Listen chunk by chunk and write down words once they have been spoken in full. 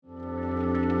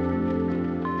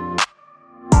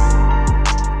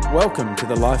Welcome to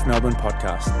the Life Melbourne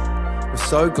podcast. We're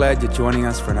so glad you're joining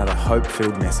us for another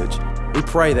hope-filled message. We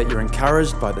pray that you're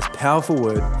encouraged by this powerful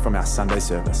word from our Sunday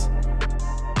service.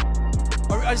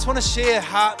 I just want to share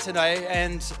heart today,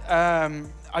 and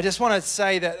I just want to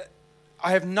say that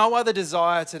I have no other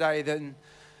desire today than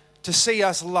to see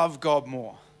us love God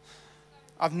more.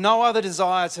 I've no other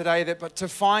desire today but to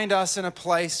find us in a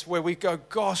place where we go,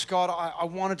 gosh, God, I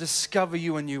want to discover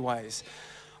you in new ways.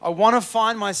 I want to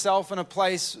find myself in a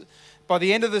place by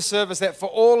the end of the service that for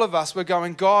all of us, we're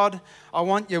going, God, I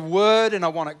want your word and I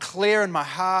want it clear in my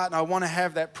heart and I want to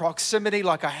have that proximity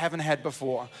like I haven't had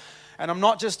before. And I'm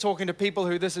not just talking to people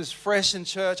who this is fresh in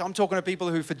church. I'm talking to people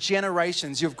who for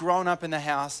generations you've grown up in the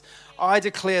house. I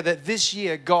declare that this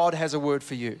year God has a word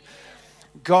for you.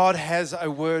 God has a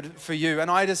word for you.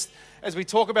 And as we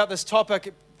talk about this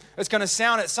topic, it's going to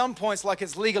sound at some points like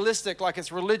it's legalistic, like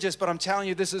it's religious, but I'm telling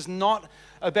you, this is not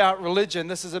about religion.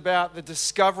 This is about the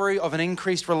discovery of an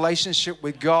increased relationship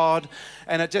with God.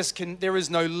 And there is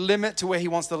no limit to where He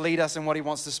wants to lead us and what He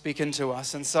wants to speak into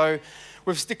us. And so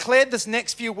we've declared this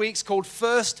next few weeks called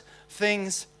First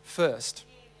Things First.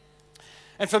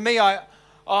 And for me,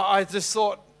 I just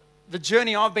thought the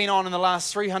journey I've been on in the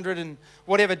last 300 and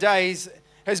whatever days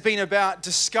has been about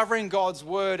discovering God's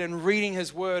word and reading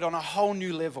His word on a whole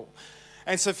new level.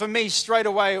 And so for me, straight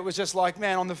away, it was just like,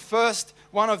 man, on the first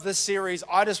one of this series,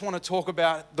 I just want to talk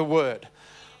about the word.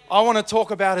 I want to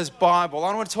talk about His Bible.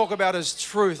 I want to talk about His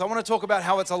truth. I want to talk about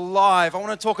how it's alive. I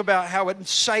want to talk about how it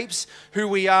shapes who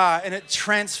we are and it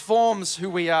transforms who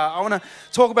we are. I want to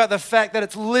talk about the fact that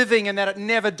it's living and that it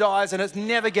never dies and it's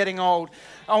never getting old.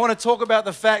 I want to talk about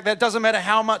the fact that it doesn't matter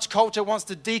how much culture wants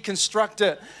to deconstruct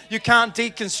it. You can't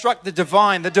deconstruct the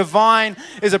divine. The divine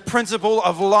is a principle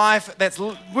of life that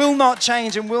will not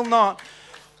change and will not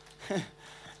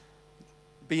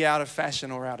be out of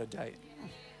fashion or out of date.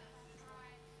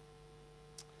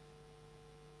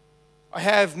 I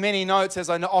have many notes, as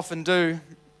I often do,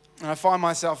 and I find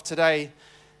myself today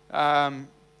not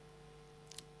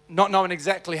knowing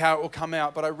exactly how it will come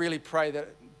out, but I really pray that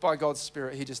by God's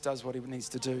Spirit, He just does what He needs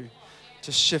to do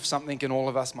to shift something in all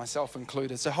of us, myself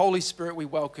included. So Holy Spirit, we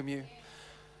welcome You.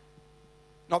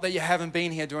 Not that You haven't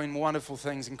been here doing wonderful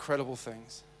things, incredible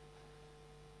things.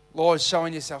 Lord,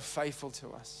 showing Yourself faithful to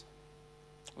us.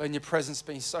 Letting Your presence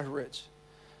be so rich.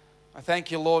 I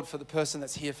thank You, Lord, for the person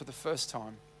that's here for the first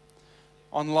time.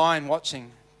 Online watching,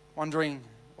 wondering,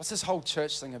 what's this whole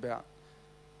church thing about? Do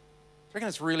you reckon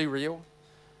it's really real?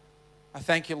 I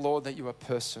thank You, Lord, that You are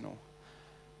personal.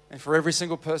 And for every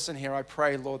single person here, I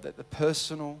pray, Lord, that the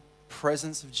personal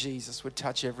presence of Jesus would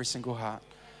touch every single heart.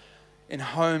 In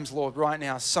homes, Lord, right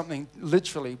now, something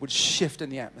literally would shift in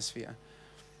the atmosphere.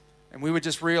 And we would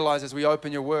just realize as we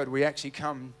open Your word, we actually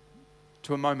come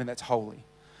to a moment that's holy.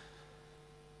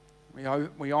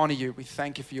 We honor You. We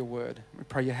thank You for Your word. We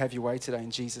pray You have Your way today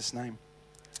in Jesus' name.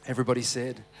 Everybody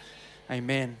said,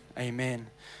 amen, amen.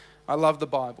 I love the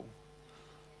Bible.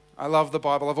 I love the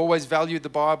Bible. I've always valued the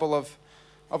Bible.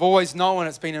 I've always known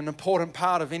it's been an important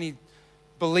part of any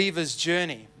believer's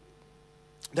journey.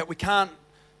 That we can't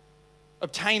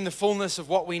obtain the fullness of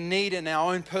what we need in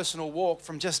our own personal walk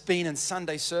from just being in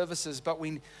Sunday services, but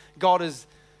God has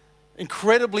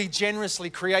incredibly generously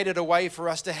created a way for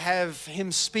us to have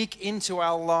Him speak into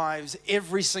our lives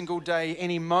every single day,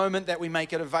 any moment that we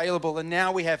make it available. And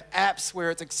now we have apps where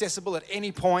it's accessible at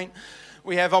any point.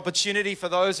 We have opportunity for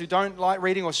those who don't like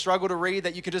reading or struggle to read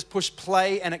that you can just push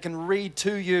play and it can read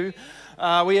to you.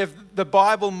 We have the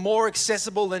Bible more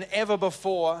accessible than ever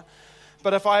before.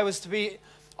 But if I was to be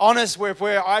honest with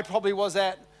where I probably was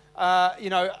at,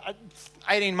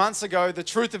 18 months ago, the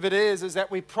truth of it is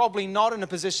that we're probably not in a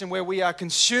position where we are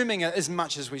consuming it as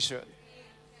much as we should.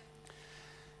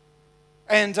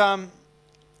 And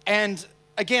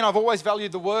again, I've always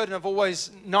valued the word and I've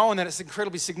always known that it's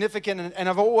incredibly significant and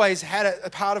I've always had it a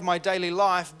part of my daily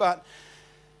life. But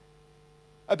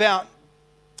about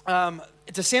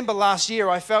December last year,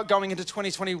 I felt going into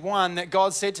 2021 that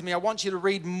God said to me, I want you to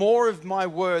read more of my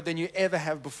word than you ever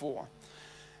have before.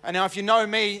 And now if you know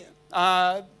me,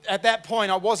 at that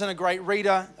point, I wasn't a great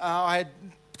reader. I had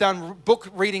done book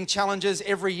reading challenges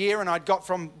every year, and I'd got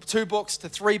from 2 books to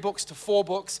 3 books to 4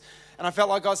 books. And I felt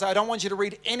like God said, I don't want you to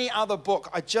read any other book.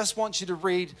 I just want you to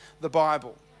read the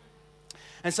Bible.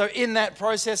 And so in that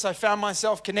process, I found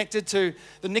myself connected to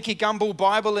the Nicky Gumbel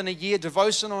Bible in a Year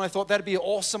devotional. And I thought that'd be an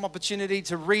awesome opportunity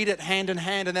to read it hand in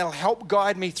hand, and that'll help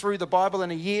guide me through the Bible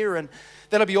in a year. And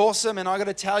that'll be awesome. And I got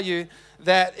to tell you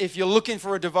that if you're looking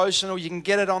for a devotional, you can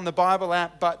get it on the Bible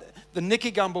app. But the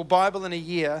Nicky Gumbel Bible in a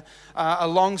Year,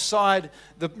 alongside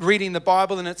reading the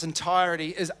Bible in its entirety,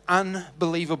 is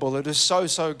unbelievable. It is so,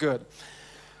 so good.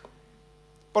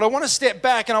 But I want to step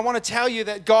back and I want to tell you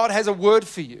that God has a word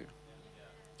for you.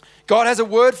 God has a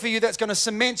word for you that's going to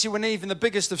cement you in even the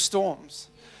biggest of storms.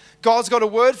 God's got a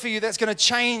word for you that's going to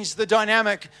change the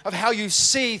dynamic of how you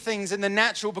see things in the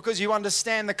natural because you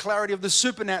understand the clarity of the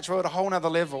supernatural at a whole nother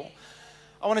level.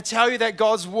 I want to tell you that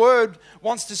God's word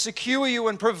wants to secure you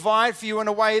and provide for you in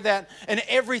a way that in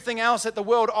everything else that the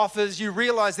world offers, you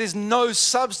realize there's no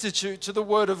substitute to the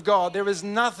word of God. There is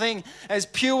nothing as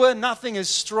pure, nothing as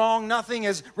strong, nothing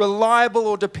as reliable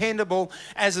or dependable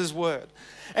as His word.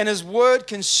 And His word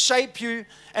can shape you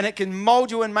and it can mold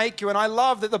you and make you. And I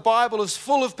love that the Bible is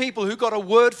full of people who got a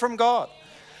word from God.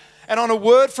 And on a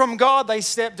word from God, they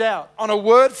stepped out. On a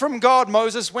word from God,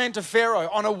 Moses went to Pharaoh.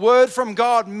 On a word from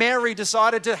God, Mary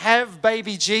decided to have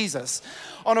baby Jesus.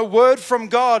 On a word from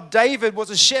God, David was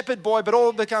a shepherd boy, but all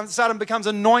of a sudden becomes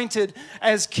anointed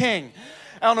as king.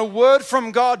 On a word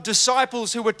from God,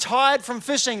 disciples who were tired from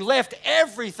fishing left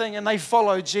everything and they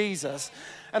followed Jesus.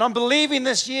 And I'm believing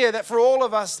this year that for all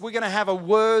of us, we're going to have a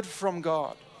word from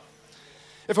God.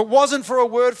 If it wasn't for a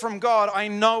word from God, I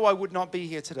know I would not be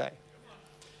here today.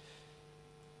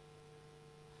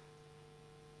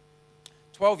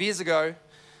 12 years ago,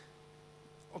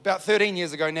 about 13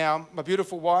 years ago now, my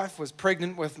beautiful wife was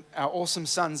pregnant with our awesome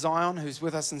son Zion, who's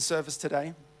with us in service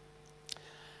today.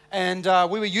 And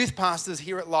we were youth pastors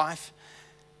here at Life.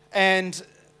 And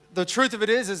the truth of it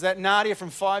is that Nadia from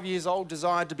 5 years old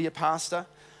desired to be a pastor.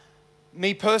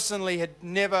 Me personally had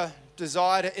never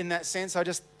desired it in that sense. I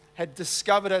just had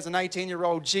discovered as an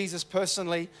 18-year-old Jesus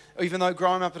personally, even though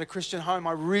growing up in a Christian home,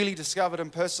 I really discovered Him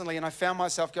personally, and I found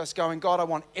myself just going, God, I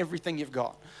want everything You've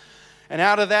got. And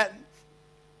out of that,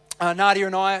 Nadia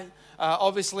and I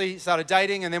obviously started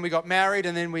dating, and then we got married,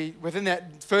 and then within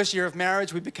that first year of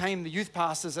marriage, we became the youth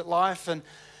pastors at Life,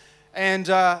 and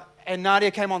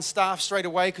Nadia came on staff straight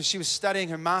away because she was studying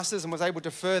her master's and was able to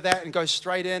defer that and go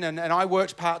straight in, and I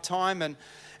worked part-time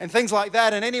and things like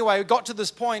that. And anyway, we got to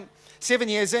this point 7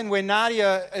 years in where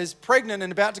Nadia is pregnant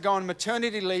and about to go on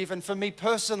maternity leave. And for me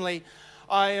personally,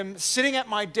 I am sitting at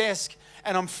my desk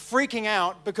and I'm freaking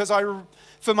out because I,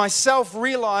 for myself,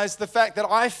 realized the fact that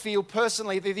I feel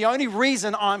personally that the only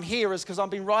reason I'm here is because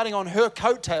I've been riding on her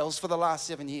coattails for the last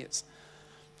 7 years.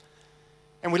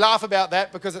 And we laugh about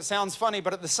that because it sounds funny,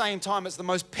 but at the same time, it's the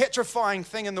most petrifying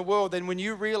thing in the world. Then when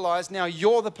you realize now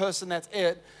you're the person that's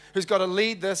it, who's got to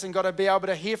lead this and got to be able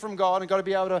to hear from God and got to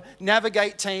be able to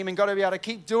navigate team and got to be able to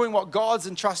keep doing what God's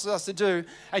entrusted us to do,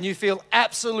 and you feel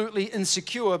absolutely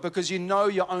insecure because you know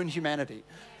your own humanity.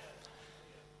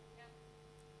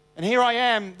 And here I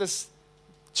am this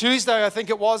Tuesday, I think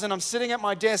it was, and I'm sitting at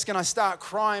my desk and I start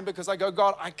crying because I go,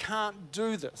 God, I can't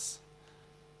do this.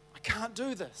 I can't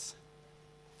do this.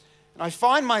 And I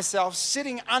find myself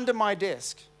sitting under my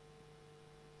desk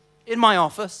in my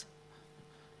office.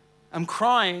 I'm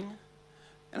crying,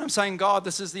 and I'm saying, God,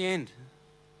 this is the end.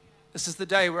 This is the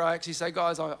day where I actually say,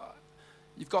 guys,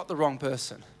 you've got the wrong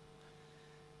person.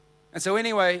 And so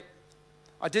anyway,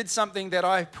 I did something that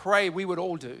I pray we would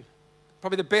all do.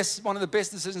 Probably one of the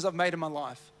best decisions I've made in my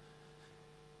life.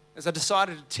 Is I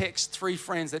decided to text 3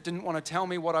 friends that didn't want to tell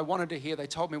me what I wanted to hear. They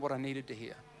told me what I needed to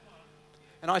hear.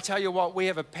 And I tell you what, we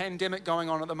have a pandemic going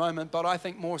on at the moment, but I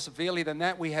think more severely than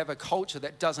that, we have a culture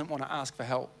that doesn't want to ask for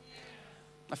help.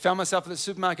 I found myself at the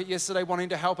supermarket yesterday wanting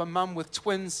to help a mum with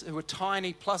twins who were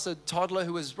tiny, plus a toddler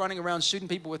who was running around shooting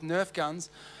people with Nerf guns,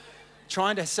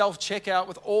 trying to self-check out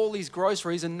with all these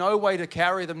groceries and no way to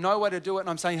carry them, no way to do it. And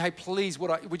I'm saying, hey, please,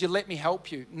 would you let me help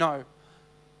you? No,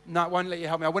 I won't let you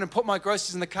help me. I went and put my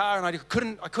groceries in the car and I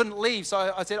couldn't leave.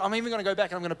 So I said, I'm even going to go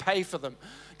back and I'm going to pay for them.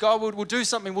 God, we'll do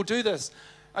something. We'll do this.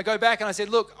 I go back and I said,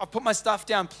 look, I've put my stuff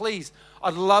down, please.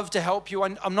 I'd love to help you. I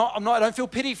don't feel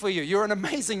pity for you. You're an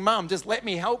amazing mum. Just let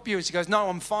me help you. And she goes, no,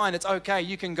 I'm fine. It's okay.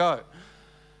 You can go.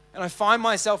 And I find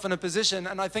myself in a position,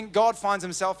 and I think God finds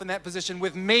Himself in that position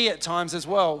with me at times as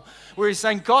well, where He's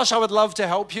saying, gosh, I would love to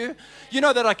help you. You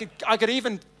know that I could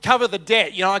even cover the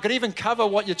debt. You know, I could even cover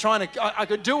what you're trying to, I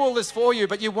could do all this for you,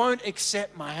 but you won't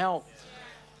accept my help.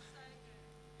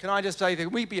 Can I just say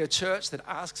that we be a church that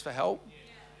asks for help?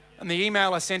 And the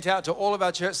email I sent out to all of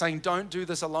our church saying, don't do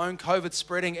this alone. COVID's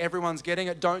spreading. Everyone's getting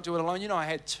it. Don't do it alone. You know, I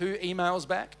had 2 emails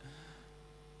back.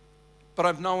 But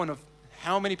I've known of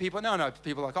how many people, no,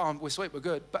 people are like, oh, we're sweet, we're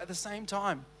good. But at the same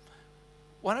time,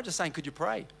 why not just saying, could you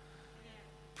pray?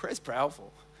 Prayer's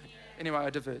powerful. Anyway,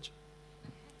 I diverge.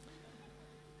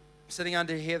 Sitting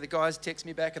under here, the guys text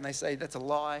me back and they say, that's a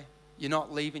lie. You're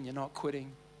not leaving. You're not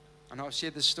quitting. I know I've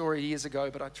shared this story years ago,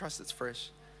 but I trust it's fresh.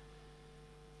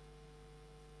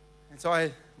 And so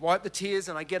I wipe the tears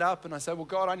and I get up and I say, well,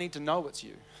 God, I need to know it's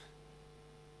you.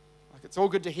 Like, it's all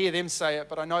good to hear them say it,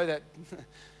 but I know that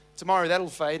tomorrow that'll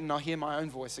fade and I'll hear my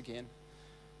own voice again.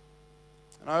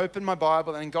 And I opened my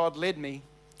Bible and God led me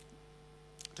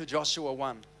to Joshua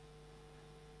 1.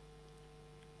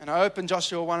 And I opened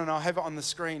Joshua 1 and I'll have it on the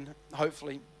screen,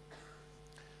 hopefully.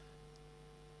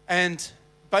 And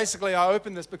basically I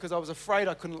opened this because I was afraid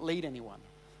I couldn't lead anyone.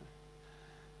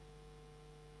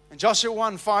 And Joshua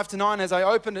 1, 5-9, as I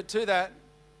opened it to that,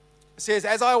 it says,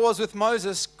 as I was with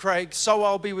Moses, Craig, so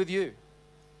I'll be with you.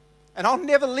 And I'll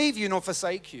never leave you nor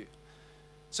forsake you.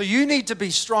 So you need to be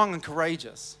strong and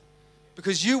courageous,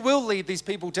 because you will lead these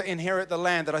people to inherit the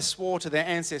land that I swore to their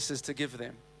ancestors to give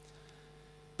them.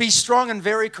 Be strong and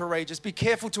very courageous. Be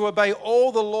careful to obey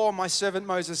all the law my servant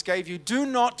Moses gave you. Do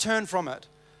not turn from it.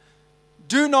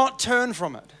 Do not turn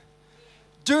from it.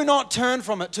 Do not turn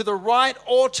from it to the right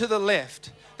or to the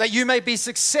left, that you may be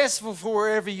successful for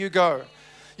wherever you go.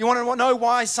 You want to know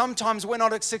why sometimes we're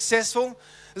not successful?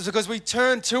 It's because we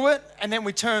turn to it and then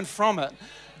we turn from it.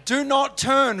 Do not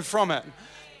turn from it.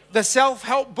 The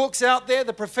self-help books out there,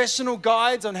 the professional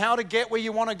guides on how to get where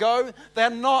you want to go, they're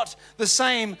not the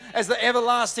same as the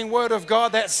everlasting word of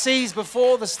God that sees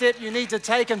before the step you need to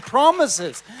take and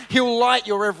promises He'll light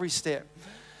your every step.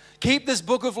 Keep this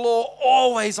book of law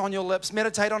always on your lips.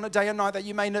 Meditate on it day and night, that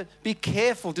you may be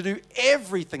careful to do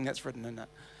everything that's written in it.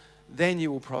 Then you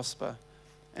will prosper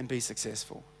and be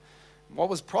successful. What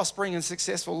was prospering and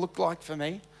successful look like for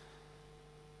me?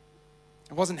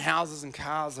 It wasn't houses and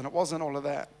cars, and it wasn't all of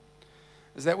that.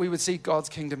 It was that we would see God's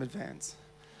kingdom advance,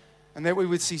 and that we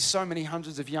would see so many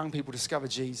hundreds of young people discover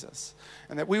Jesus,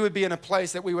 and that we would be in a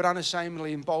place that we would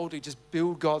unashamedly and boldly just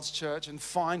build God's church and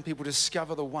find people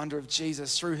discover the wonder of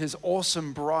Jesus through His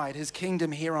awesome bride, His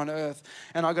kingdom here on earth.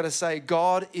 And I've got to say,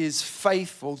 God is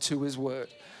faithful to His word.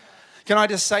 Can I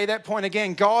just say that point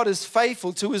again? God is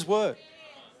faithful to His word.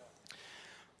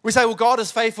 We say, well, God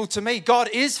is faithful to me. God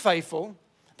is faithful.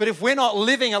 But if we're not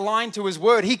living aligned to His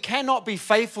word, He cannot be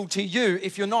faithful to you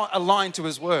if you're not aligned to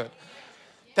His word.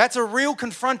 That's a real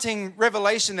confronting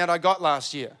revelation that I got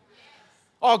last year.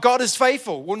 Oh, God is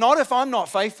faithful. Well, not if I'm not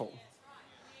faithful.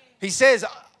 He says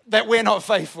that we're not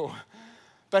faithful.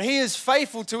 But He is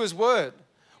faithful to His word,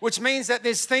 which means that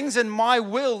there's things in my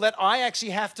will that I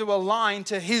actually have to align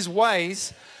to His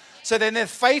ways, so then the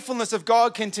faithfulness of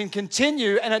God can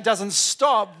continue and it doesn't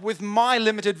stop with my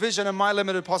limited vision and my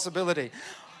limited possibility.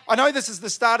 I know this is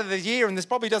the start of the year and this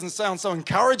probably doesn't sound so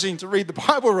encouraging to read the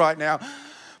Bible right now,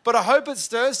 but I hope it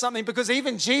stirs something, because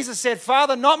even Jesus said,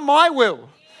 Father, not my will.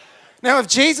 Now, if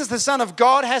Jesus, the Son of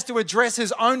God, has to address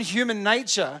His own human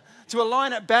nature to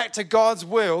align it back to God's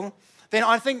will, then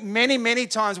I think many, many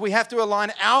times we have to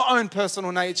align our own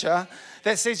personal nature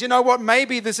that says, you know what,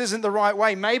 maybe this isn't the right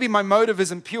way. Maybe my motive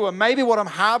isn't pure. Maybe what I'm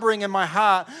harboring in my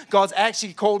heart, God's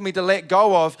actually called me to let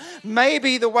go of.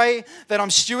 Maybe the way that I'm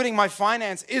stewarding my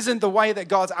finance isn't the way that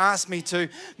God's asked me to.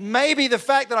 Maybe the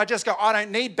fact that I just go, I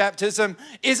don't need baptism,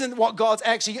 isn't what God's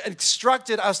actually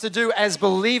instructed us to do as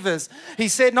believers. He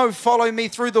said, no, follow me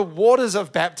through the waters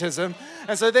of baptism.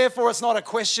 And so therefore, it's not a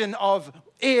question of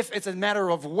if, it's a matter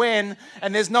of when,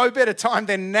 and there's no better time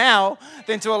than now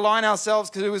than to align ourselves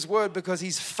to His word, because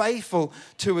He's faithful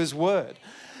to His word.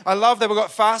 I love that we've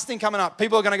got fasting coming up.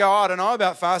 People are going to go, oh, I don't know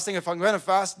about fasting, if I'm going to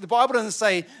fast. The Bible doesn't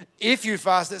say if you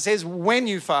fast, it says when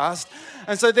you fast.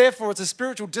 And so therefore, it's a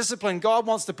spiritual discipline God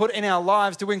wants to put in our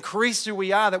lives to increase who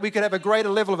we are, that we could have a greater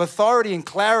level of authority and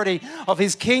clarity of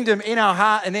His kingdom in our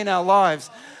heart and in our lives.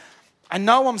 I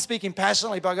know I'm speaking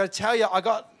passionately, but I've got to tell you,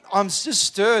 I'm just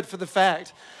stirred for the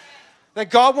fact that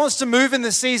God wants to move in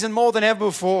this season more than ever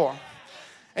before.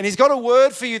 And He's got a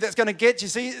word for you that's going to get you.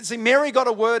 See, Mary got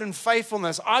a word in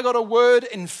faithfulness. I got a word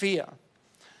in fear.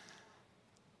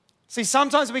 See,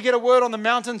 sometimes we get a word on the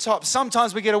mountaintop.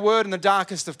 Sometimes we get a word in the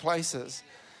darkest of places.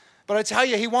 But I tell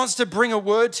you, He wants to bring a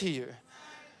word to you.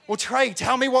 Well, Craig,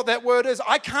 tell me what that word is.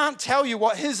 I can't tell you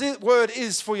what His word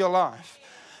is for your life.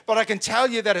 But I can tell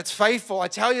you that it's faithful. I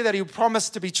tell you that He'll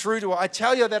promise to be true to it. I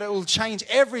tell you that it will change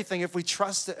everything if we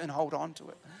trust it and hold on to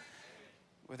it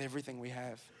with everything we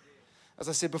have. As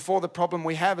I said before, the problem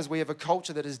we have is we have a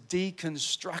culture that is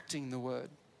deconstructing the word.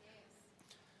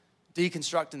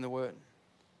 Deconstructing the word.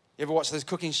 You ever watch those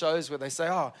cooking shows where they say,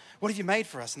 oh, what have you made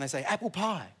for us? And they say, apple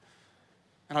pie.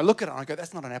 And I look at it and I go,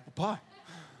 that's not an apple pie.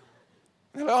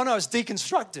 And they're like, oh no, it's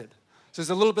deconstructed. So there's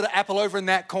a little bit of apple over in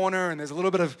that corner, and there's a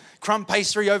little bit of crumb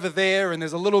pastry over there, and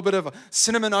there's a little bit of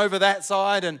cinnamon over that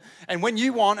side. And when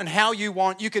you want and how you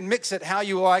want, you can mix it how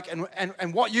you like,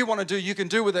 and what you want to do, you can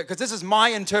do with it. Because this is my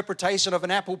interpretation of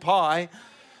an apple pie.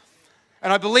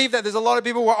 And I believe that there's a lot of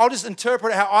people where I'll just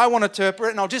interpret it how I want to interpret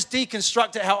it, and I'll just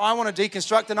deconstruct it how I want to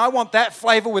deconstruct it, and I want that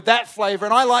flavor with that flavor,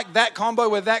 and I like that combo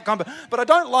with that combo. But I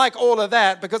don't like all of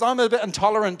that because I'm a bit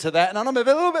intolerant to that, and I'm a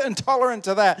little bit intolerant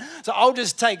to that. So I'll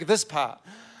just take this part.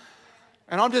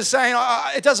 And I'm just saying,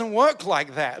 it doesn't work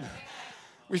like that.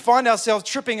 We find ourselves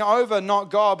tripping over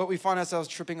not God, but we find ourselves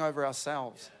tripping over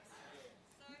ourselves.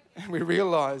 And we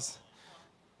realize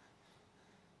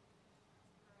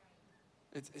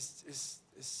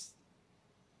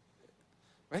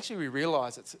we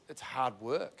realize it's hard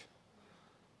work.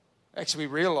 Actually,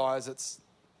 we realize it's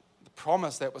the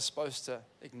promise that was supposed to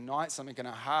ignite something in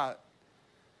our heart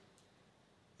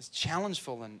is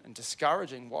challengeful and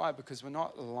discouraging. Why? Because we're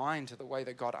not aligned to the way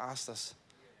that God asked us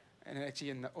and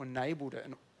actually enabled it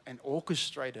and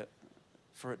orchestrated it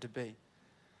for it to be.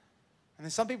 And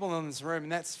there's some people in this room,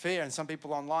 and that's fair, and some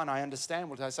people online, I understand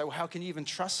what they say, well, how can you even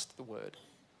trust the word?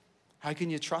 How can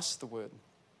you trust the word?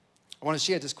 I want to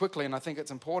share just quickly, and I think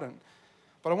it's important,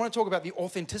 but I want to talk about the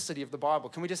authenticity of the Bible.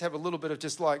 Can we just have a little bit of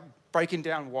just like breaking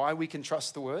down why we can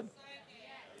trust the word?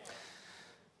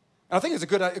 And I think it's a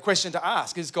good question to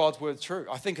ask, is God's word true?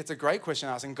 I think it's a great question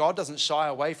to ask, and God doesn't shy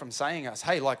away from saying us,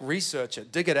 hey, like research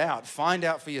it, dig it out, find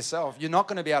out for yourself. You're not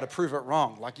going to be able to prove it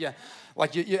wrong.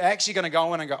 You're actually going to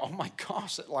go in and go, oh my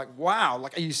gosh, like wow,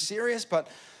 like are you serious? But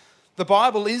the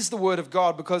Bible is the word of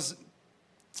God because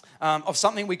of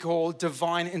something we call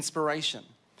divine inspiration.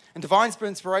 And divine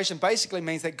inspiration basically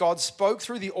means that God spoke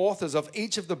through the authors of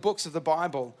each of the books of the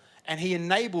Bible and he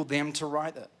enabled them to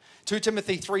write it. 2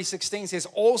 Timothy 3:16 says,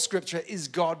 all scripture is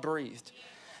God-breathed.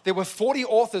 There were 40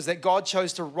 authors that God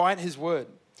chose to write his word.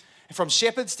 From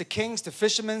shepherds to kings to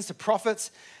fishermen to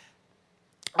prophets,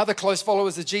 other close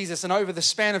followers of Jesus. And over the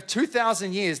span of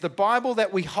 2,000 years, the Bible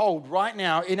that we hold right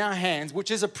now in our hands, which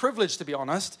is a privilege to be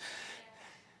honest,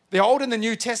 the Old and the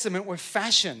New Testament were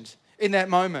fashioned in that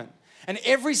moment. And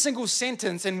every single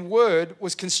sentence and word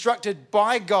was constructed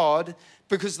by God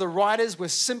because the writers were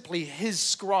simply his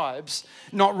scribes,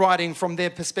 not writing from their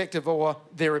perspective or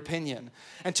their opinion.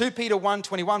 And 2 Peter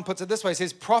 1:21 puts it this way. It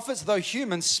says, prophets, though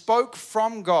human, spoke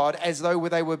from God as though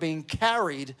they were being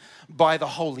carried by the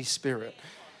Holy Spirit.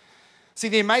 See,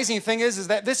 the amazing thing is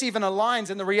that this even aligns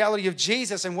in the reality of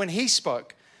Jesus and when he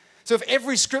spoke. So if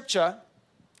every scripture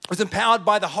was empowered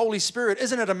by the Holy Spirit,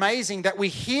 isn't it amazing that we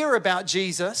hear about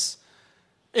Jesus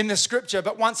in the scripture,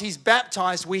 but once he's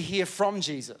baptized, we hear from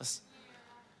Jesus.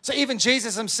 So even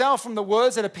Jesus himself, from the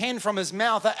words that are penned from his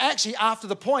mouth, are actually after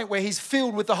the point where he's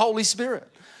filled with the Holy Spirit.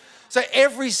 So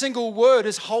every single word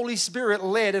is Holy Spirit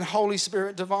led and Holy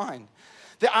Spirit divine.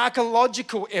 The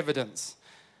archaeological evidence,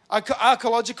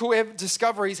 archaeological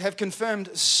discoveries have confirmed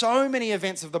so many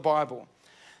events of the Bible.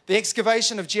 The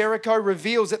excavation of Jericho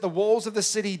reveals that the walls of the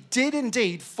city did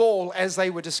indeed fall as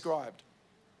they were described.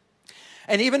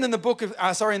 And even in the book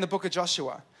of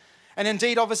Joshua. And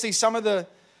indeed, obviously, some of the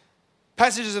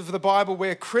passages of the Bible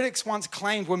where critics once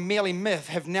claimed were merely myth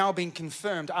have now been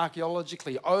confirmed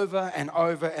archaeologically over and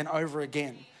over and over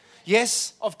again.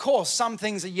 Yes, of course, some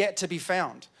things are yet to be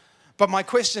found. But my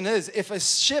question is, if a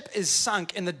ship is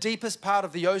sunk in the deepest part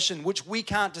of the ocean, which we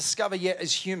can't discover yet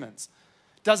as humans,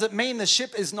 does it mean the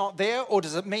ship is not there, or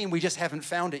does it mean we just haven't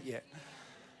found it yet?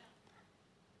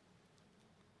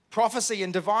 Prophecy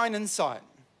and divine insight.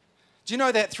 Do you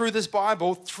know that through this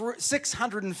Bible,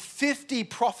 650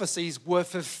 prophecies were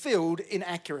fulfilled in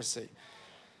accuracy?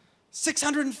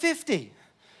 650.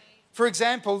 For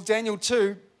example, Daniel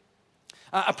 2,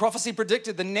 a prophecy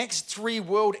predicted the next 3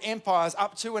 world empires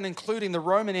up to and including the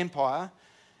Roman Empire,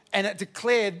 and it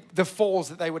declared the falls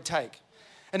that they would take.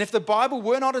 And if the Bible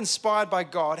were not inspired by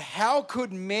God, how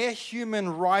could mere human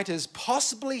writers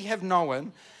possibly have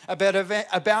known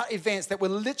about events that were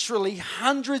literally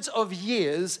hundreds of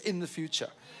years in the future?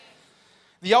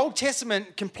 The Old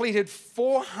Testament, completed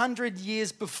 400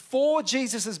 years before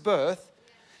Jesus' birth,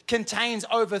 contains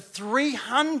over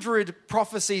 300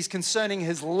 prophecies concerning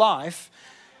his life,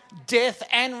 death,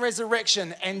 and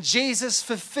resurrection, and Jesus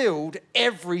fulfilled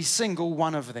every single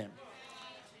one of them.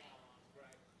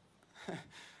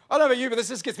 I don't know about you, but this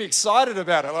just gets me excited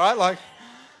about it, right? Like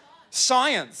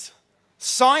science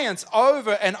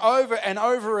over and over and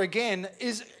over again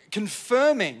is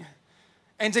confirming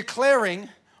and declaring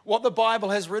what the Bible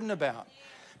has written about.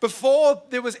 Before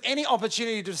there was any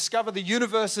opportunity to discover the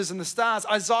universes and the stars,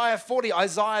 Isaiah 40,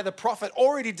 Isaiah the prophet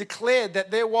already declared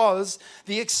that there was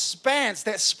the expanse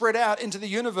that spread out into the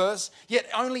universe, yet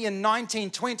only in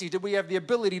 1920 did we have the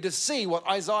ability to see what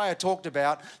Isaiah talked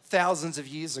about thousands of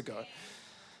years ago.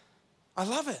 I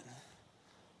love it.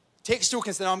 Textual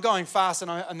consistency. I'm going fast,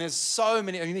 and there's so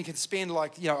many. I mean, you can spend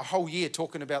a whole year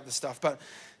talking about this stuff. But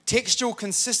textual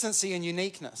consistency and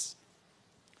uniqueness.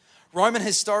 Roman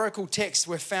historical texts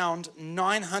were found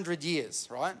 900 years,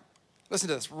 right? Listen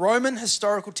to this. Roman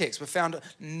historical texts were found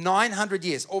 900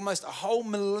 years, almost a whole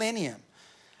millennium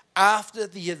after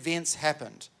the events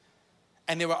happened.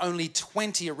 And there were only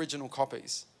 20 original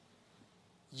copies.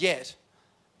 Yet,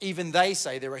 even they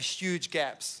say there are huge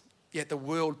gaps, yet the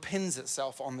world pins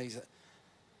itself on these.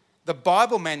 The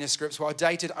Bible manuscripts were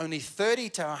dated only 30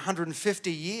 to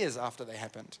 150 years after they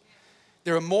happened.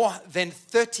 There are more than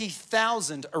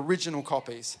 30,000 original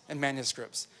copies and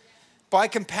manuscripts. By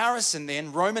comparison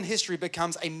then, Roman history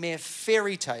becomes a mere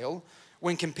fairy tale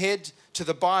when compared to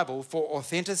the Bible for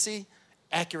authenticity,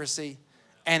 accuracy,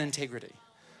 and integrity.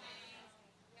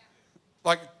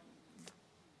 Like,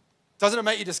 doesn't it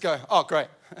make you just go, oh, great.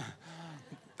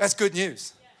 That's good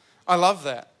news. I love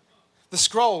that. The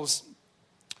scrolls,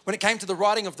 when it came to the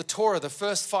writing of the Torah, the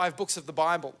first 5 books of the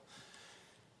Bible,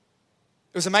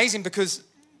 it was amazing because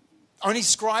only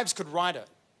scribes could write it,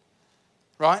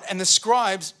 right? And the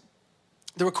scribes,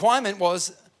 the requirement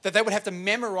was that they would have to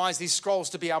memorize these scrolls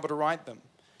to be able to write them.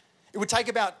 It would take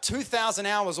about 2,000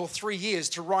 hours or 3 years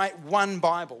to write one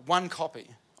Bible, one copy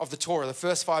of the Torah, the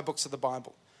first 5 books of the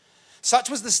Bible.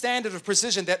 Such was the standard of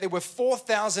precision that there were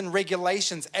 4,000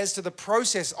 regulations as to the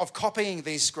process of copying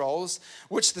these scrolls,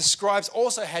 which the scribes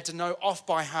also had to know off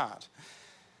by heart.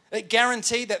 It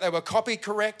guaranteed that they were copied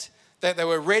correct, that they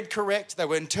were read correct, they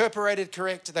were interpreted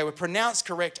correct, they were pronounced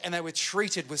correct, and they were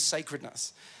treated with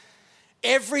sacredness.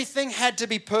 Everything had to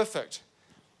be perfect.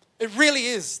 It really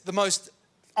is the most,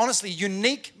 honestly,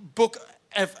 unique book,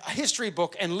 history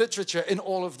book and literature in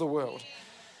all of the world.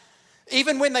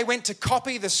 Even when they went to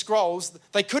copy the scrolls,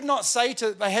 they could not say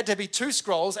they had to be 2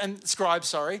 scribes,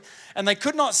 and they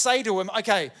could not say to him,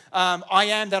 okay, I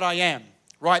am that I am,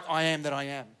 right? I am that I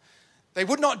am. They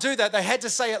would not do that. They had to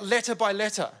say it letter by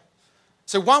letter.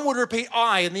 So one would repeat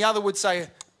I, and the other would say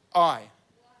I.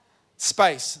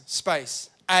 Space, space,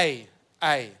 A,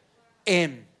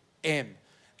 M.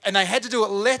 And they had to do it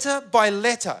letter by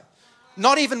letter.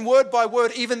 Not even word by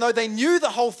word, even though they knew the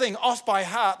whole thing off by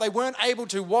heart, they weren't able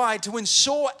to. Why? To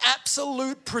ensure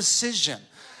absolute precision.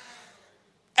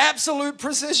 Absolute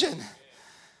precision.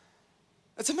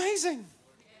 It's amazing.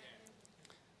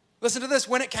 Listen to this.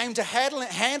 When it came to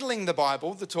handling the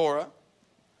Bible, the Torah,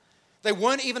 they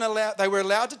weren't even allowed, they were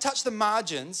allowed to touch the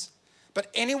margins, but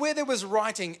anywhere there was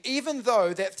writing, even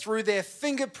though that through their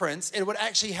fingerprints, it would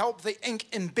actually help the ink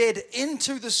embed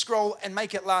into the scroll and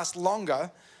make it last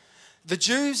longer, the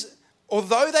Jews,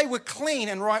 although they were clean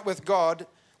and right with God,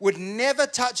 would never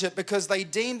touch it because they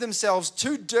deemed themselves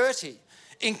too dirty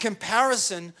in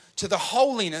comparison to the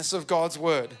holiness of God's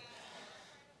word.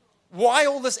 Why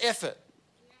all this effort?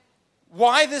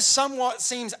 Why this somewhat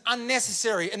seems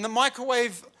unnecessary in the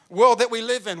microwave world that we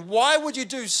live in? Why would you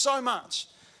do so much?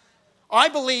 I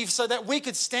believe so that we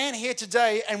could stand here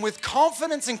today and with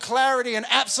confidence and clarity and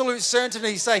absolute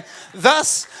certainty say,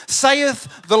 thus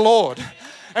saith the Lord.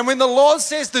 And when the Lord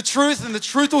says the truth and the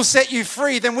truth will set you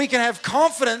free, then we can have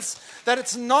confidence that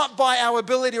it's not by our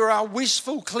ability or our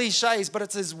wishful cliches, but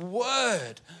it's His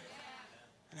word.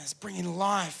 And it's bringing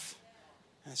life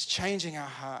and it's changing our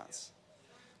hearts.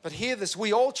 But hear this,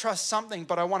 we all trust something,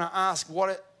 but I want to ask, what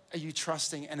are you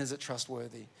trusting and is it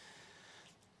trustworthy?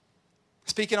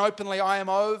 Speaking openly, I am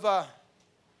over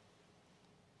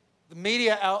the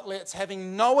media outlets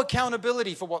having no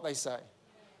accountability for what they say.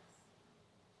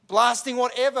 Blasting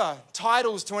whatever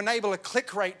titles to enable a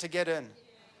click rate to get in.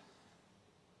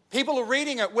 People are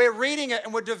reading it, we're reading it,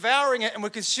 and we're devouring it, and we're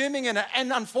consuming it,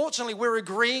 and unfortunately, we're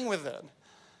agreeing with it.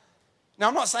 Now,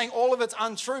 I'm not saying all of it's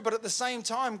untrue, but at the same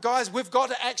time, guys, we've got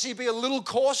to actually be a little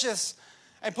cautious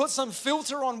and put some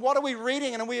filter on what are we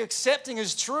reading and are we accepting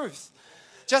as truth.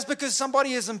 Just because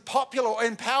somebody is unpopular or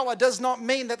in power does not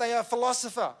mean that they are a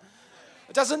philosopher.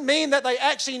 It doesn't mean that they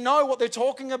actually know what they're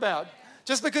talking about.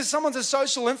 Just because someone's a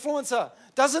social influencer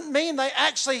doesn't mean they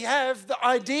actually have the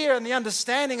idea and the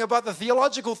understanding about the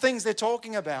theological things they're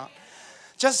talking about.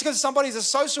 Just because somebody's a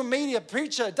social media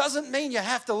preacher doesn't mean you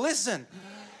have to listen.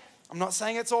 I'm not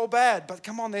saying it's all bad, but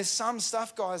come on, there's some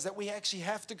stuff, guys, that we actually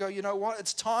have to go, you know what?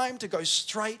 It's time to go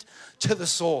straight to the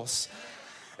source.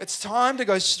 It's time to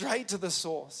go straight to the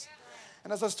source.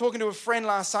 And as I was talking to a friend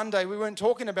last Sunday, we weren't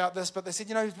talking about this, but they said,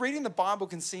 you know, reading the Bible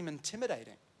can seem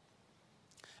intimidating.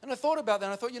 And I thought about that,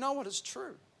 and I thought, you know what, it's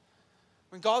true.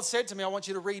 When God said to me, I want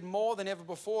you to read more than ever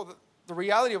before, the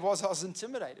reality was I was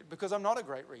intimidated because I'm not a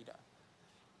great reader.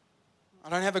 I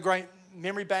don't have a great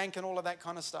memory bank and all of that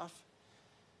kind of stuff.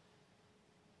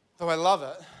 Though I love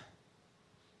it.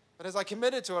 But as I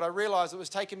committed to it, I realized it was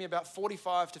taking me about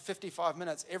 45 to 55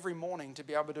 minutes every morning to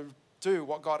be able to do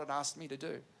what God had asked me to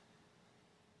do.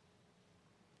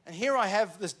 And here I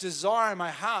have this desire in my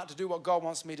heart to do what God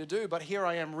wants me to do, but here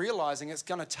I am realizing it's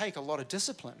going to take a lot of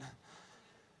discipline.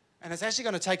 And it's actually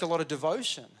going to take a lot of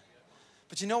devotion.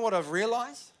 But you know what I've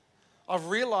realized? I've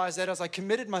realized that as I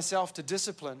committed myself to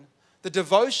discipline, the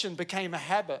devotion became a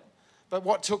habit. But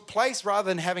what took place, rather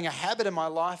than having a habit in my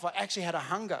life, I actually had a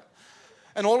hunger.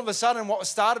 And all of a sudden, what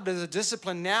started as a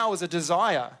discipline now is a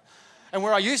desire. And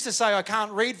where I used to say I can't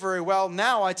read very well,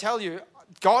 now I tell you,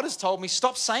 God has told me,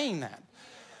 stop saying that.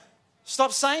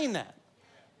 Stop saying that.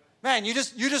 Man, you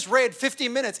just read 50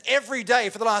 minutes every day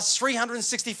for the last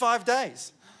 365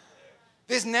 days.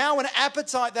 There's now an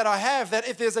appetite that I have that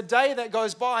if there's a day that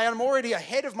goes by, I'm already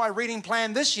ahead of my reading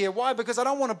plan this year. Why? Because I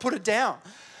don't want to put it down.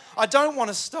 I don't want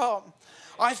to stop.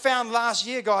 I found last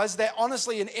year, guys, that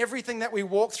honestly in everything that we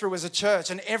walked through as a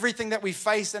church and everything that we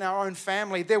faced in our own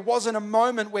family, there wasn't a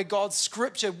moment where God's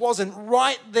scripture wasn't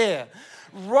right there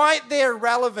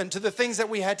relevant to the things that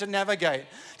we had to navigate.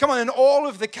 Come on, in all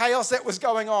of the chaos that was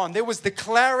going on, there was the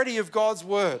clarity of God's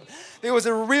word. There was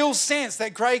a real sense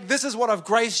that, Craig, this is what I've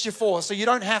graced you for, so you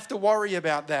don't have to worry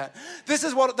about that. This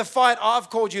is what the fight I've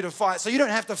called you to fight, so you don't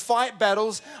have to fight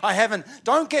battles I haven't.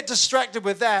 Don't get distracted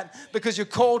with that because you're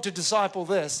called to disciple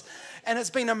this. And it's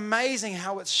been amazing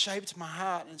how it's shaped my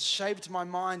heart and it's shaped my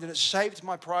mind and it's shaped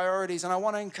my priorities. And I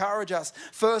want to encourage us,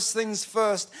 first things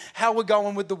first, how we're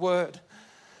going with the word.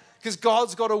 Because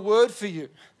God's got a word for you.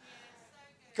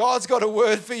 God's got a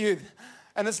word for you.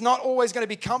 And it's not always going to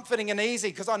be comforting and easy,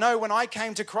 because I know when I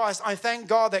came to Christ, I thank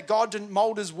God that God didn't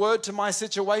mold his word to my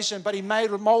situation, but he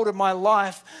molded my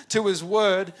life to his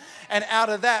word. And out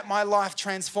of that, my life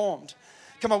transformed.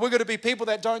 Come on, we're going to be people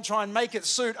that don't try and make it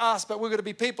suit us, but we're going to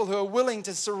be people who are willing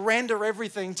to surrender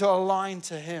everything to align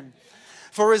to him.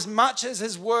 For as much as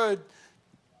his word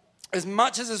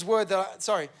that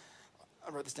I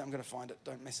wrote this down, I'm going to find it.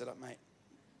 Don't mess it up, mate.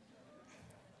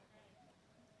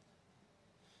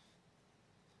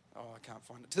 Oh, I can't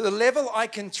find it. To the level I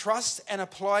can trust and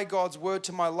apply God's word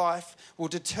to my life will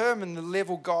determine the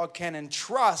level God can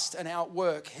entrust and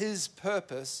outwork his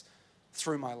purpose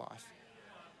through my life.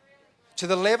 To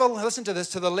the level, listen to this,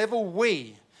 to the level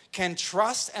we can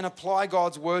trust and apply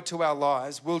God's word to our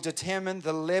lives will determine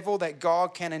the level that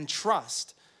God can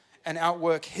entrust and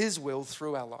outwork his will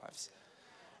through our lives.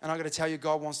 And I've got to tell you,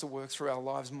 God wants to work through our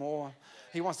lives more.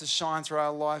 He wants to shine through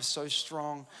our lives so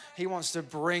strong. He wants to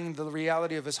bring the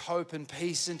reality of his hope and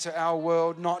peace into our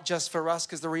world, not just for us,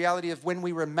 because the reality of when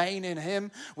we remain in him,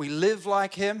 we live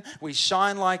like him, we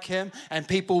shine like him, and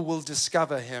people will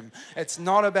discover him. It's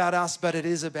not about us, but it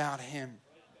is about him.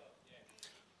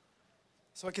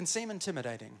 So it can seem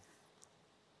intimidating.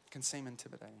 It can seem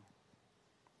intimidating.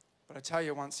 But I tell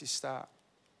you, once you start,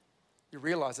 you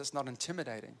realize it's not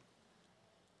intimidating,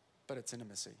 but it's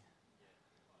intimacy.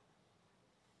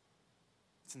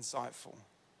 It's insightful.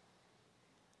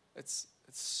 It's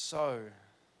so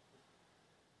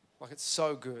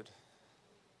good.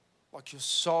 Like your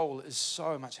soul is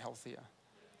so much healthier.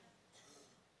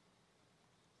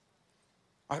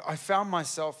 I found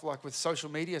myself like with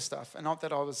social media stuff, and not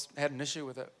that I had an issue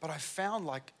with it, but I found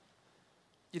like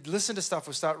you'd listen to stuff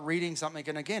or start reading something,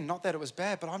 and again, not that it was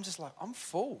bad, but I'm just like, I'm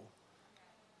full.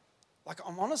 Like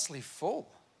I'm honestly full.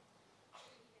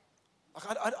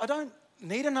 Like I don't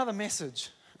need another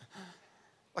message.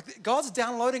 Like God's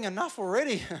downloading enough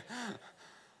already.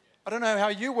 I don't know how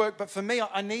you work, but for me,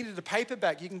 I needed a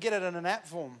paperback. You can get it in an app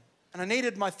form. And I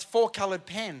needed my 4-colored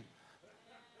pen.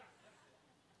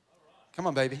 Come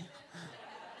on, baby.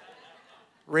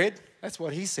 Red, that's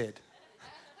what he said.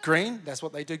 Green, that's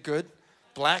what they did good.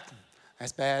 Black,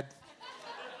 that's bad.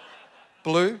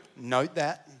 Blue, note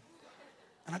that.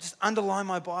 And I just underline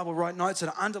my Bible, write notes,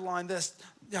 and I underline this.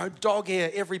 Dog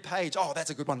ear every page. Oh, that's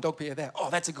a good one, dog ear that. Oh,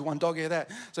 that's a good one, dog ear that.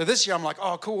 So this year I'm like,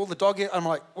 oh, cool, the dog ear. I'm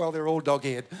like, well, they're all dog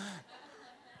eared.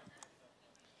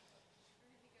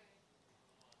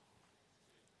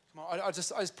 Come on, I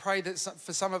just pray that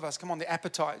for some of us, come on, the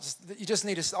appetite. You just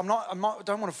need to. I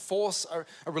don't want to force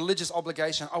a religious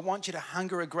obligation. I want you to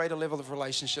hunger a greater level of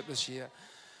relationship this year.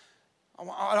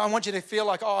 I want you to feel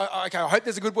like, oh, okay, I hope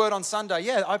there's a good word on Sunday.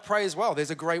 Yeah, I pray as well. There's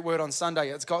a great word on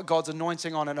Sunday. It's got God's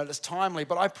anointing on it and it's timely.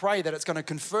 But I pray that it's going to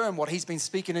confirm what he's been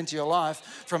speaking into your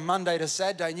life from Monday to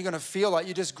Saturday. And you're going to feel like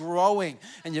you're just growing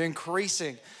and you're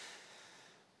increasing.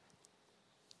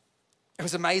 It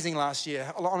was amazing last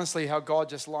year, honestly, how God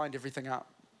just lined everything up.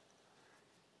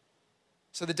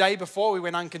 So the day before we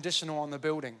went unconditional on the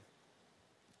building.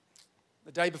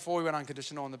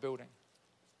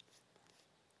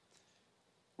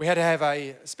 We had to have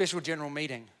a special general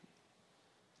meeting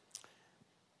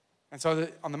And so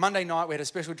on the Monday night, we had a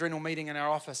special adrenal meeting in our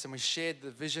office, and we shared the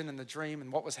vision and the dream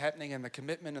and what was happening and the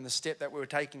commitment and the step that we were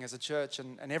taking as a church.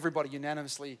 And everybody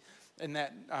unanimously in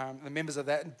that, the members of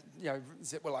that,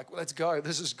 were like, well, let's go.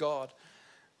 This is God.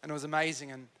 And it was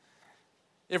amazing. And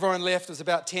everyone left. It was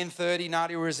about 10:30.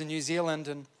 Nadia was in New Zealand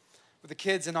and with the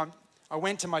kids. And I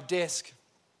went to my desk,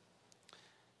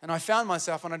 and I found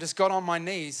myself, and I just got on my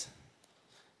knees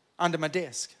under my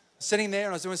desk, sitting there,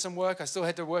 and I was doing some work. I still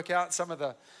had to work out some of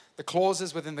the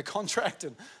clauses within the contract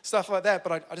and stuff like that.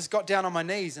 But I just got down on my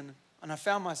knees and I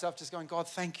found myself just going, God,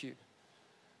 thank you.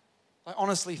 Like,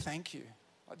 honestly, thank you.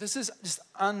 Like, this is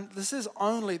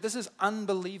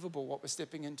unbelievable what we're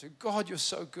stepping into. God, you're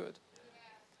so good.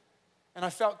 And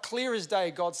I felt clear as day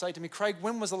God say to me, Craig,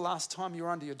 when was the last time you were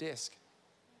under your desk?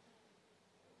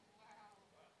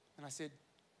 And I said,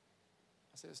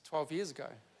 it was 12 years ago.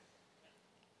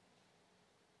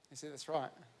 He said, that's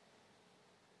right.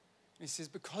 He says,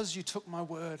 because you took my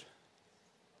word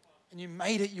and you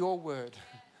made it your word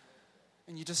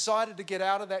and you decided to get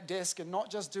out of that desk and not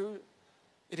just do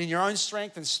it in your own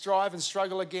strength and strive and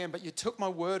struggle again, but you took my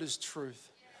word as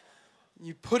truth.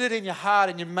 You put it in your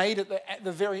heart and you made it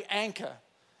the very anchor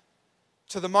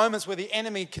to the moments where the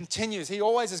enemy continues. He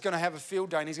always is going to have a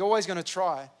field day and he's always going to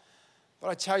try.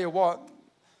 But I tell you what,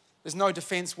 there's no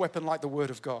defense weapon like the word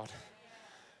of God.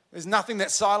 There's nothing that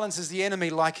silences the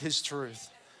enemy like his truth.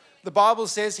 The Bible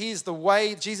says he is the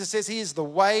way. Jesus says he is the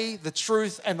way, the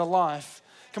truth, and the life.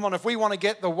 Come on, if we want to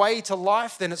get the way to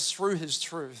life, then it's through his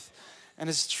truth. And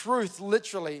his truth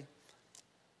literally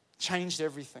changed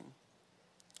everything.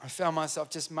 I found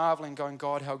myself just marveling, going,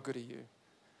 God, how good are you?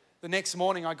 The next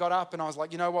morning I got up and I was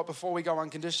like, you know what, before we go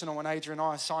unconditional, when Adrian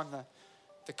and I signed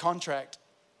the contract,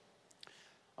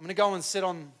 I'm going to go and sit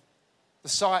on the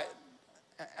site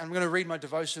and I'm going to read my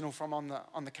devotional from on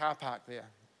the car park there.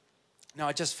 Now,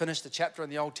 I just finished a chapter in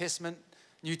the Old Testament.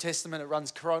 New Testament, it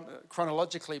runs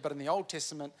chronologically, but in the Old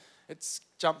Testament, it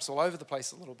jumps all over the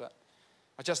place a little bit.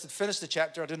 I just had finished the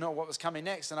chapter. I didn't know what was coming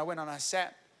next, and I went and I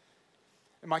sat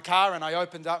in my car, and I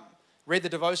opened up, read the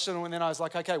devotional, and then I was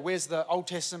like, okay, where's the Old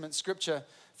Testament scripture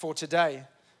for today?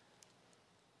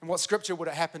 And what scripture would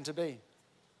it happen to be?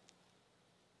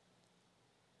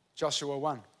 Joshua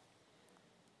 1.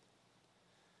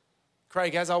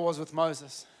 Craig, as I was with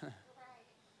Moses,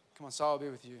 come on, so I'll be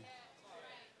with you.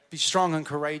 Be strong and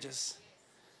courageous.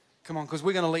 Come on, because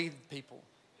we're going to lead people.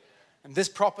 And this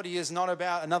property is not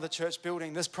about another church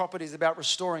building. This property is about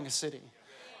restoring a city.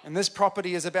 And this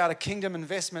property is about a kingdom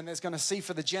investment that's going to see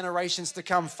for the generations to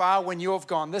come far when you've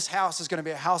gone. This house is going to be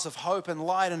a house of hope and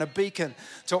light and a beacon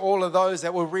to all of those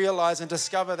that will realize and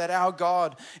discover that our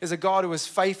God is a God who is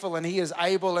faithful and he is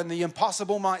able, and the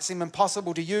impossible might seem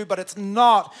impossible to you, but it's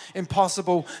not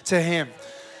impossible to him.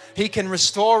 He can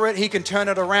restore it. He can turn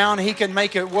it around. He can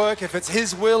make it work. If it's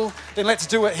his will, then let's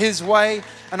do it his way.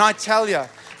 And I tell you,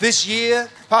 this year,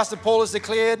 Pastor Paul has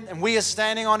declared, and we are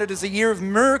standing on it, as a year of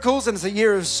miracles and it's a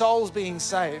year of souls being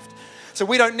saved. So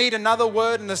we don't need another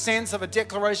word in the sense of a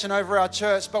declaration over our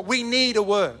church, but we need a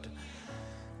word.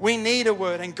 We need a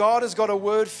word, and God has got a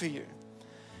word for you.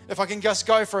 If I can just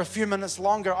go for a few minutes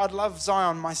longer, I'd love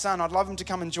Zion, my son, I'd love him to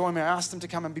come and join me. I asked him to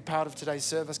come and be part of today's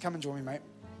service. Come and join me, mate.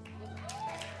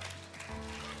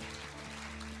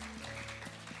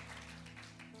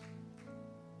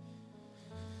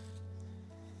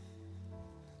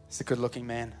 He's a good-looking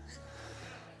man.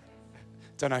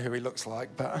 Don't know who he looks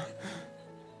like, but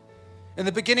in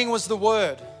the beginning was the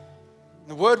Word. And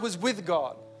the Word was with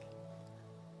God.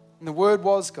 And the Word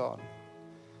was God.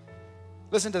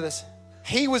 Listen to this.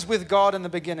 He was with God in the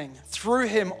beginning. Through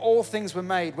him all things were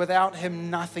made. Without him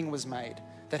nothing was made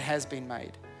that has been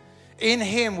made. In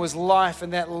him was life,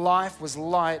 and that life was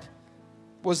light,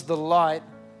 was the light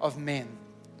of men.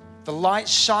 The light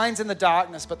shines in the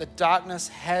darkness, but the darkness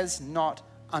has not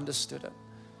understood it.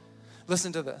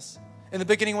 Listen to this. In the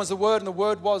beginning was the Word, and the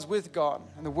Word was with God,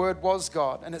 and the Word was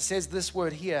God. And it says this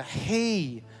word here,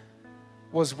 he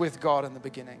was with God in the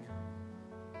beginning.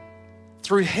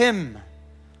 Through him,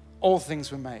 all things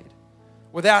were made.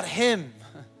 Without him,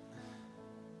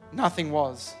 nothing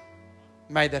was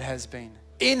made that has been.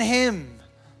 In him.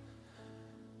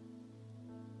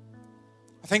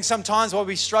 I think sometimes why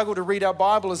we struggle to read our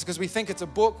Bible is because we think it's a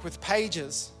book with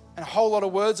pages and a whole lot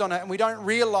of words on it, and we don't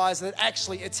realize that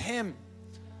actually it's him.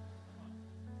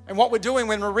 And what we're doing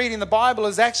when we're reading the Bible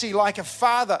is actually like a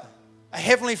father, a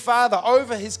heavenly father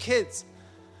over his kids.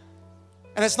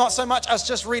 And it's not so much us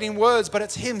just reading words, but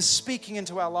it's him speaking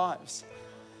into our lives.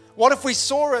 What if we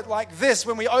saw it like this?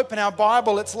 When we open our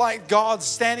Bible, it's like God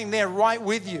standing there right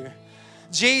with you,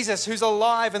 Jesus, who's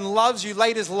alive and loves you,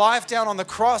 laid his life down on the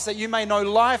cross that you may know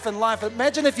life and life.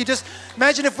 Imagine if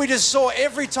we just saw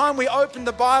every time we opened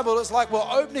the Bible, it's like we're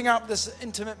opening up this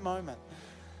intimate moment.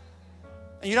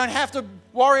 And you don't have to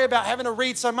worry about having to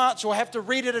read so much or have to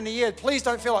read it in a year. Please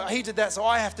don't feel like he did that, so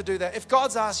I have to do that. If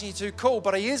God's asking you to, cool,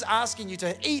 but he is asking you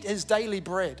to eat his daily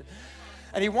bread.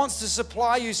 And he wants to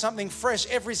supply you something fresh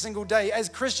every single day. As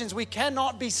Christians, we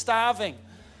cannot be starving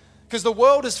because the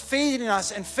world is feeding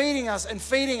us and feeding us and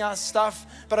feeding us stuff.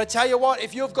 But I tell you what,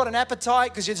 if you've got an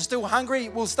appetite because you're still hungry,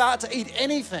 we'll start to eat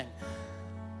anything.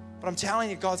 But I'm telling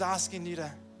you, God's asking you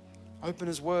to open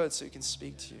his word so he can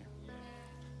speak to you.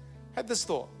 Have this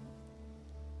thought.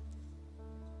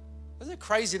 Isn't it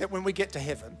crazy that when we get to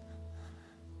heaven,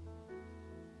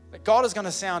 that God is going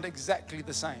to sound exactly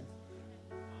the same?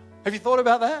 Have you thought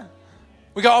about that?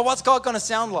 We go, oh, what's God going to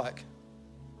sound like?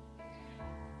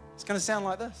 It's going to sound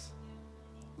like this.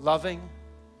 Loving,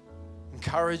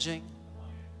 encouraging,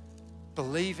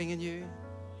 believing in you.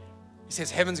 He says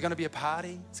heaven's going to be a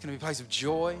party. It's going to be a place of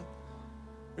joy.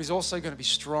 But he's also going to be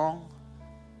strong.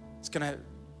 He's going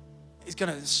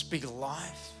to speak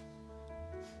life.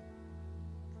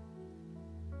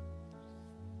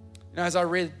 You know, as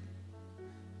I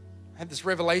had this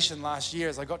revelation last year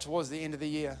as I got towards the end of the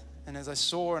year, and as I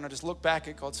saw and I just looked back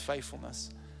at God's faithfulness,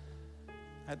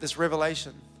 I had this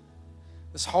revelation.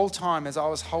 This whole time as I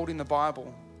was holding the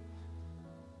Bible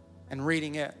and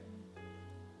reading it,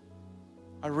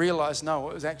 I realized, no,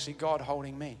 it was actually God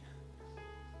holding me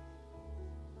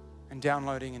and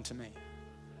downloading into me.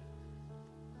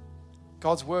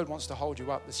 God's word wants to hold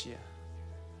you up this year.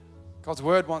 God's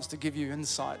word wants to give you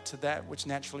insight to that which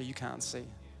naturally you can't see.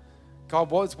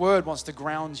 God's word wants to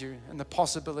ground you in the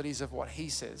possibilities of what he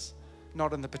says,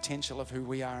 not in the potential of who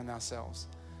we are in ourselves.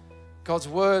 God's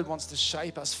word wants to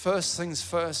shape us. First things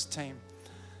first, team.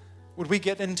 Would we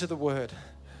get into the word?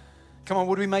 Come on,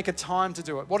 would we make a time to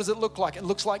do it? What does it look like? It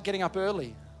looks like getting up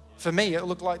early. For me, it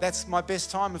looked like that's my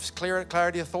best time of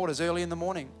clarity of thought is early in the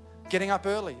morning. Getting up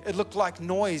early. It looked like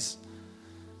noise.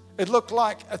 It looked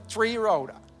like a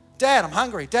 3-year-old. Dad, I'm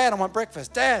hungry. Dad, I want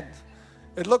breakfast. Dad.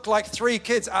 It looked like 3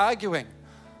 kids arguing.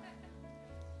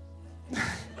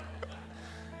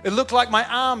 It looked like my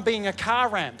arm being a car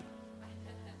ramp.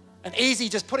 And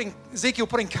Ezekiel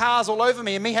putting cars all over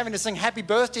me and me having to sing happy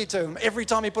birthday to him every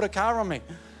time he put a car on me.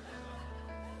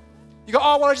 You go,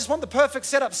 oh, well, I just want the perfect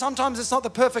setup. Sometimes it's not the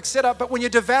perfect setup, but when you're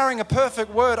devouring a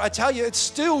perfect word, I tell you, it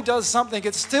still does something.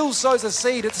 It still sows a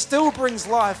seed. It still brings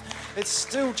life. It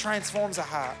still transforms a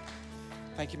heart.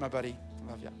 Thank you, my buddy.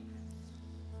 Love you.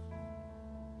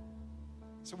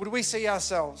 So would we see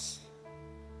ourselves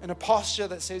in a posture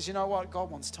that says, you know what, God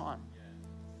wants time.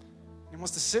 He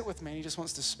wants to sit with me. He just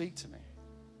wants to speak to me.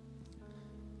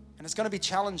 And it's going to be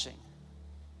challenging.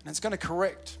 And it's going to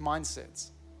correct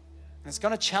mindsets. And it's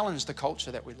going to challenge the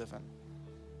culture that we live in.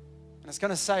 And it's going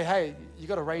to say, hey, you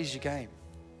got to raise your game.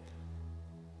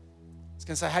 It's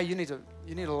going to say, hey, you need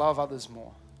to love others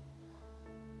more.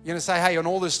 You're going to say, hey, on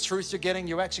all this truth you're getting,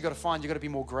 you actually got to find you got to be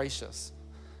more gracious.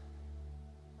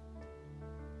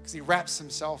 Because he wraps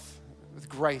himself with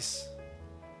grace.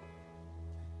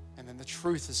 And then the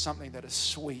truth is something that is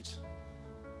sweet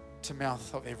to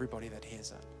mouth of everybody that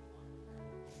hears it.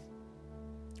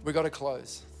 We've got to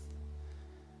close.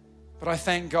 But I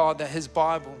thank God that his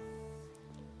Bible,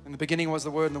 in the beginning was the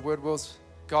Word, and the Word was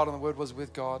God, and the Word was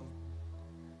with God.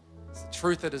 It's the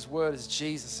truth that his Word is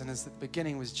Jesus, and the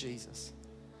beginning was Jesus.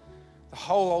 The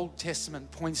whole Old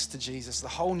Testament points to Jesus. The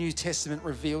whole New Testament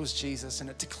reveals Jesus, and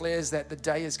it declares that the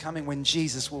day is coming when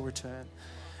Jesus will return.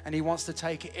 And he wants to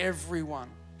take everyone.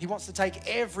 He wants to take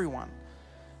everyone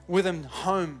with him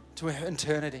home to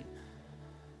eternity.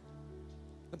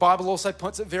 The Bible also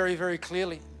puts it very, very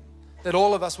clearly that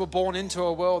all of us were born into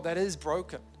a world that is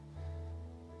broken.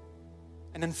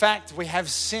 And in fact, we have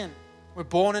sin. We're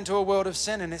born into a world of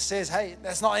sin, and it says, hey,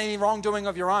 that's not any wrongdoing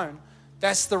of your own.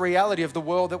 That's the reality of the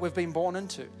world that we've been born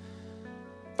into.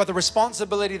 But the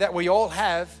responsibility that we all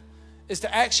have is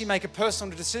to actually make a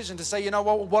personal decision to say, you know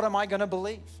what am I going to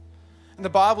believe? And the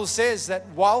Bible says that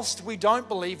whilst we don't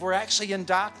believe, we're actually in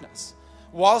darkness.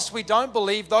 Whilst we don't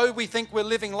believe, though we think we're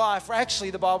living life,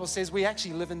 actually the Bible says we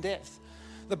actually live in death.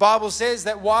 The Bible says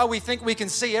that while we think we can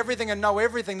see everything and know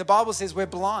everything, the Bible says we're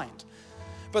blind.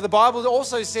 But the Bible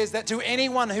also says that to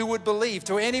anyone who would believe,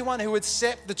 to anyone who would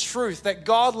accept the truth that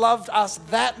God loved us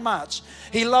that much,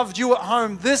 he loved you at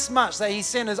home this much that he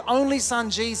sent his only son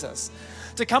Jesus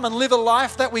to come and live a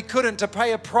life that we couldn't, to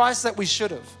pay a price that we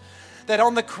should have. That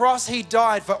on the cross he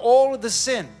died for all of the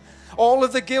sin, all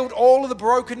of the guilt, all of the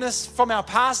brokenness from our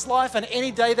past life and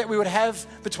any day that we would have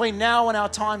between now and our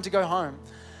time to go home.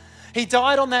 He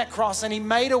died on that cross and he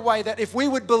made a way that if we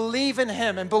would believe in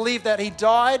him and believe that he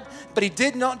died, but he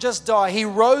did not just die, he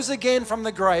rose again from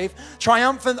the grave,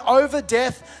 triumphant over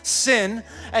death, sin,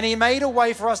 and he made a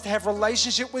way for us to have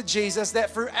relationship with Jesus,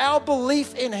 that through our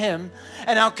belief in him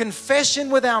and our confession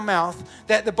with our mouth,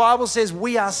 that the Bible says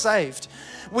we are saved.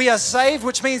 We are saved,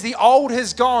 which means the old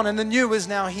has gone and the new is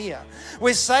now here.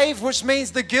 We're saved, which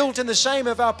means the guilt and the shame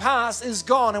of our past is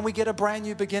gone and we get a brand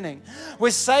new beginning.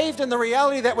 We're saved in the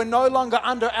reality that we're no longer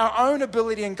under our own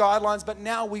ability and guidelines, but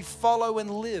now we follow and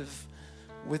live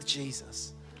with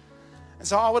Jesus. And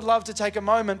so I would love to take a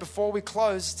moment before we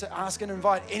close to ask and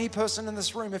invite any person in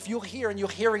this room, if you're here and you're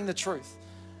hearing the truth.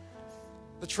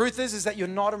 The truth is that you're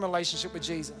not in relationship with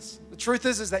Jesus. The truth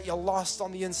is that you're lost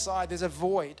on the inside. There's a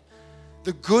void.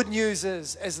 The good news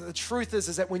is the truth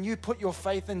is that when you put your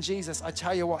faith in Jesus, I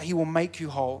tell you what, he will make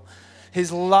you whole.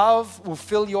 His love will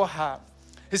fill your heart.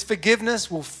 His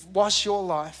forgiveness will wash your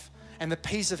life, and the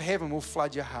peace of heaven will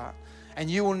flood your heart.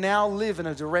 And you will now live in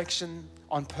a direction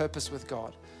on purpose with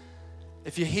God.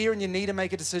 If you're here and you need to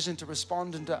make a decision to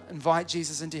respond and to invite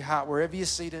Jesus into your heart, wherever you're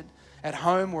seated, at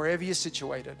home, wherever you're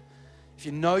situated, if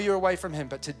you know you're away from him,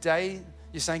 but today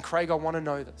you're saying, Craig, I want to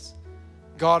know this.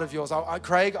 God of yours,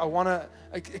 Craig, I want to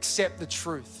accept the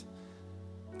truth.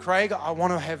 Craig, I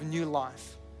want to have new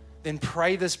life. Then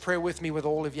pray this prayer with me with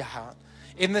all of your heart.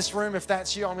 In this room, if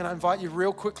that's you, I'm going to invite you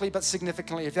real quickly but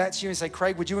significantly. If that's you and say,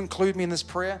 Craig, would you include me in this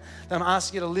prayer? Then I'm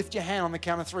asking you to lift your hand on the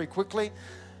count of 3 quickly.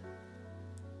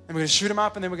 And we're going to shoot them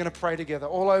up and then we're going to pray together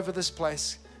all over this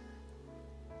place.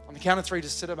 On the count of 3,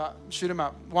 just sit them up, shoot them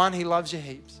up. 1, he loves you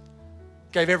heaps.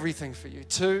 Gave everything for you.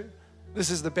 2,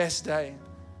 this is the best day.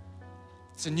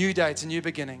 It's a new day. It's a new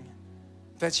beginning.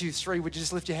 If that's you. 3, would you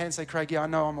just lift your hand and say, Craig, yeah, I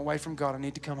know I'm away from God. I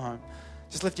need to come home.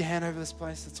 Just lift your hand over this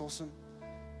place. That's awesome.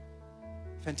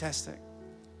 Fantastic.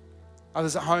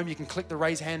 Others at home, you can click the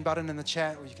raise hand button in the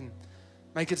chat, or you can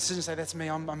make a decision and say, that's me.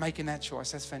 I'm making that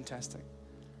choice. That's fantastic.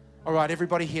 All right,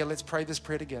 everybody here, let's pray this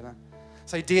prayer together.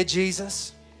 Say, dear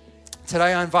Jesus,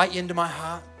 today I invite you into my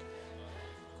heart,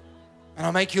 and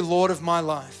I make you Lord of my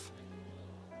life.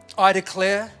 I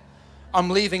declare I'm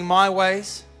leaving my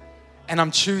ways and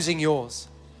I'm choosing yours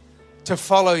to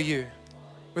follow you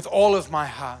with all of my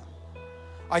heart.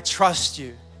 I trust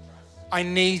you. I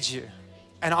need you.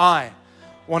 And I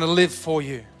want to live for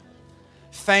you.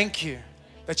 Thank you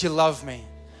that you love me.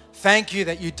 Thank you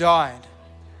that you died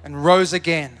and rose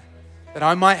again, that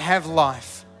I might have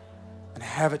life and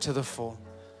have it to the full.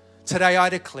 Today I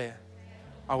declare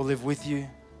I will live with you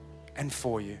and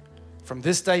for you from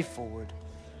this day forward.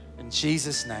 In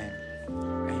Jesus' name,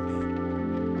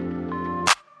 amen.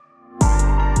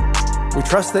 We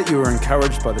trust that you were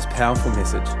encouraged by this powerful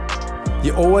message.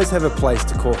 You always have a place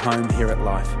to call home here at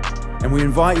Life, and we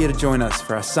invite you to join us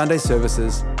for our Sunday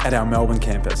services at our Melbourne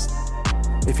campus.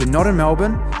 If you're not in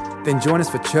Melbourne, then join us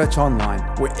for church online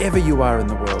wherever you are in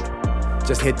the world.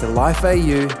 Just head to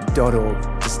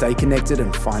lifeau.org to stay connected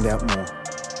and find out more.